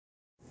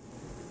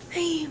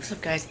Hey, what's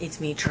up guys,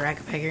 it's me,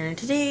 Trackpacker, and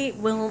today,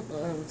 well,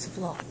 it's a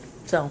vlog.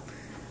 So,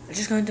 I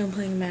just got done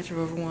playing a match of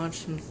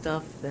Overwatch and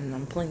stuff, and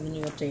I'm playing the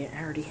new update.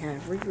 I already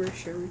have Rigorous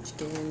Shirt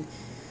Skin,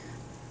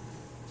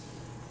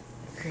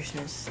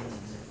 Christmas, and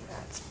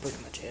that's pretty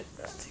much it.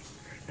 That's the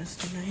Christmas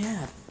thing I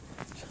have.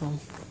 So,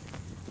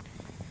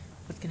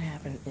 what's gonna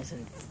happen is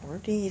in 4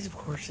 days, of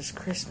course, is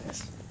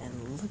Christmas,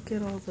 and look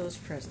at all those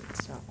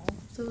presents. Now, all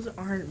of those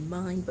aren't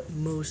mine, but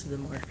most of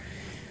them are.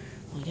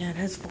 Well, yeah, it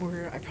has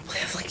 4. I probably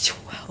have like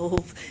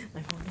 12.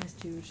 My phone has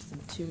 2, just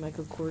 2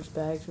 Michael Kors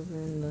bags over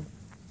in the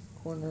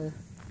corner,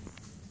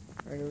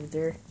 right over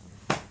there.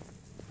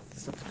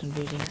 This stuff's gonna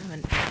be have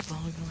an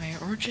vlog away,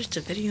 or just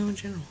a video in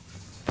general.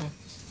 So,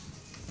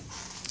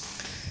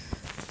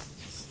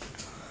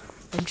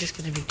 I'm just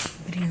gonna be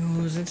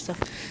videos and stuff,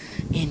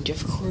 and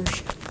of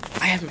course,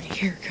 I have my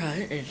hair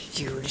cut, as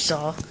you already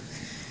saw,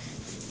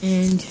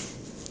 and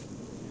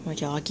my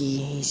doggy,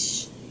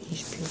 he's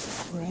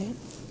beautiful, right?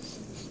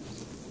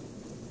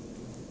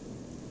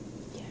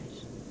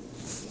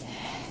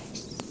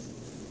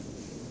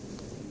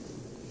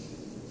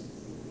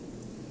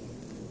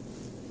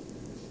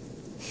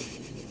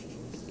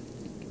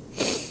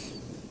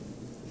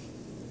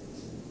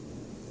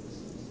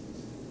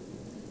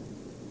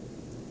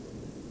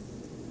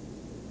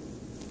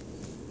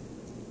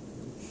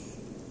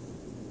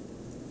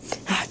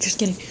 Just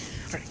kidding.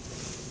 Alright.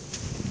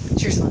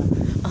 Seriously.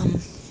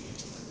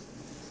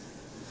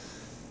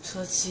 So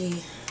let's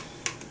see.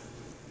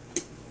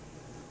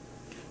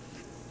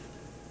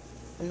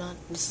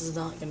 This is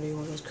not gonna be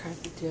one of those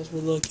crappy videos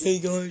where like, hey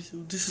guys, so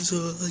this is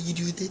how you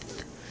do this.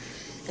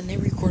 And they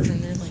record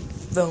on their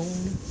phone,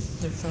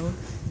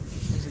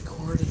 and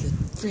record the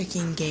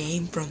freaking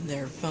game from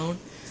their phone.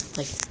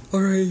 Like,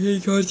 alright, hey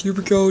guys, here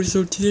we go.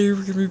 So today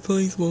we're gonna be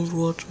playing some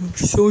Overwatch. I'm gonna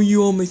show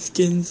you all my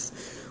skins.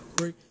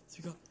 Alright,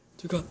 so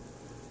we got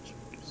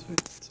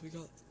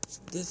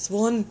this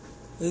one.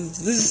 This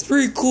is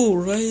pretty cool,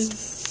 right?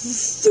 This is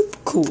super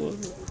cool.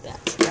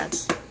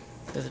 That's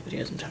the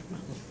videos I'm talking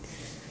about.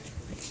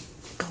 Like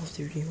Call of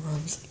Duty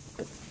runs,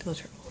 but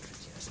those are old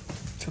videos.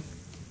 So,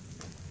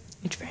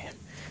 each fan.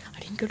 I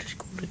didn't go to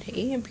school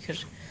today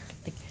because,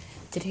 like,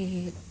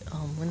 today,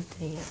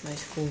 Wednesday at my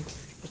school,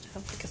 we're supposed to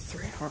have like a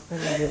 3-hour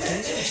early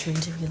release, which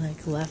means if we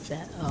like left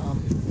at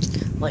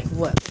like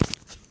what?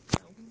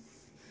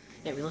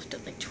 Yeah, we left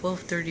at like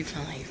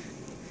 12:35.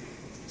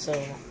 So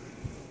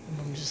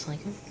I'm just like,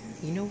 okay,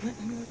 you know what?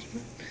 I'm gonna let you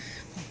know.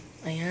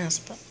 I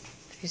asked, but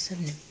she said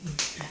no.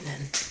 And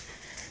then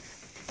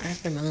I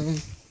asked my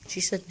mom.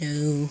 She said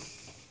no.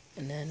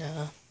 And then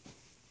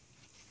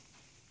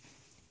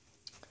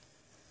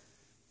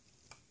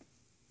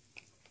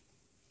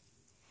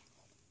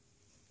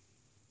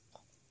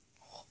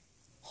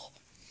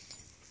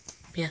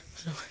yeah.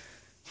 So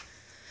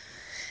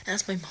I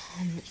asked my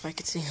mom if I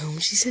could stay home.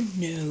 She said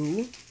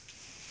no.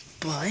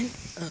 But I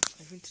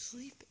went to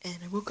sleep,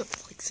 and I woke up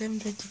at like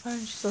 7:55,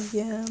 and she's like,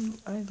 yeah,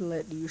 I'd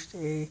let you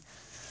stay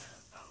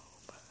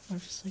home. I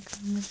was just like,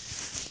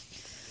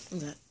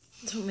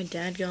 that's what my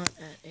dad got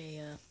at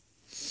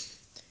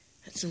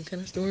at some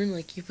kind of store, and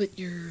like, you put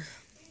your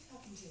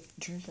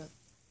drink up.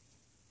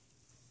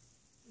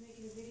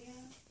 Making a video?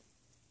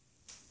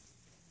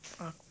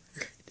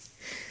 Awkward.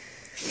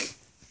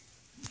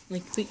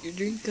 Like, put your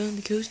drink on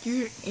the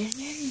coaster, and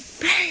then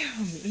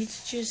BAM!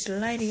 It's just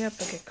lighting up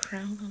like a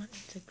crown on it.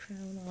 It's a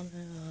crown on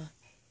one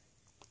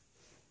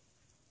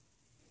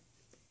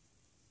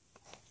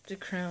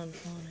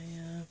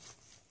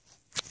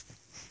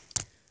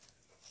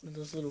of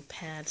those little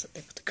pads that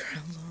they put the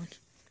crowns on.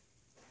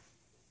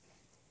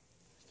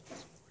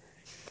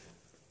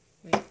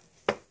 Wait.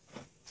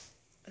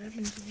 What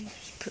happened to me?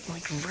 Just put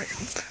like right.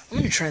 I'm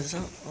gonna try this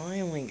out. I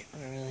don't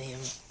really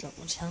have that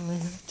much time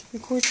to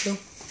record though.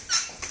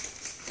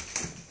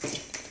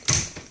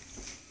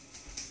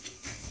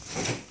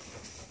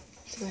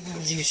 So I know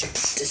you should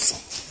put this on.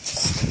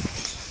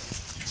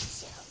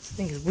 This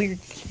thing is weird.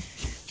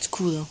 It's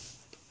cool though.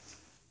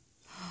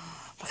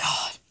 Oh my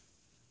god.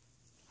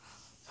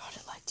 God,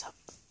 it lights up.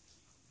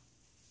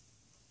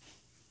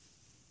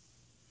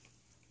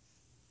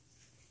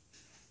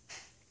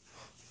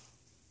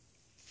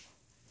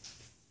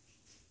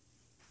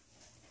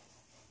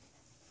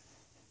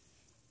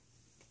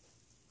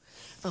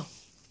 Oh.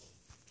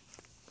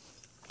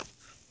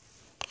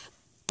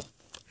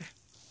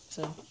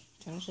 So,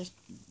 can I just...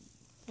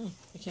 Oh,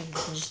 I can't do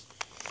this.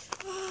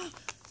 Ah!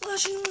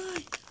 Flashing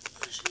light!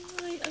 Flashing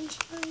light! I'm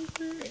trying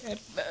forever.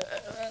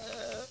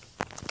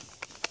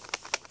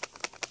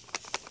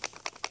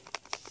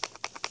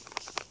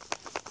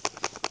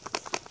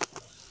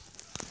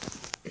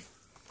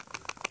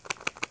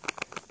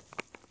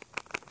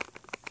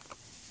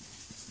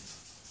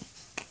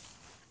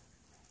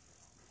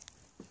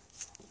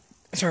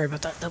 Sorry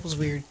about that. That was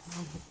weird.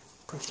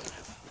 Please don't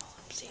have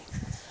epilepsy.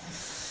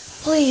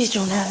 Please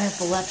don't have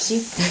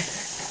epilepsy.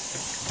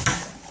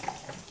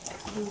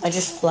 I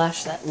just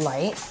flashed that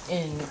light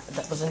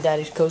that was in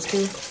Daddy's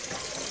coaster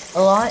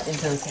a lot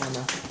into the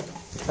camera.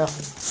 So.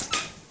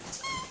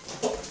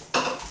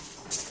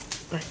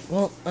 Right,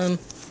 well,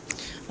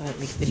 I might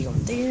make a video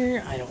on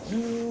there. I don't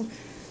know.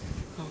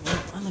 Oh,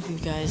 well, I love you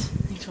guys.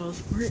 Thanks for all the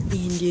support, and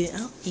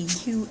I'll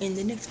see you in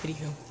the next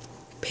video.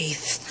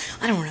 Peace.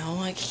 I don't know.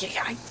 Like,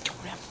 I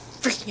don't have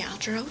a freaking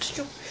outro.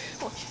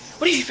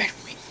 What do you expect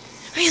from me?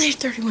 I only have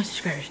 31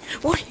 subscribers.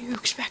 What do you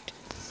expect?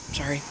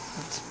 Sorry,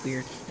 that's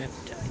weird.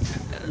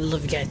 I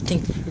love you guys.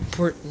 Thanks for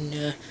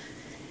supporting.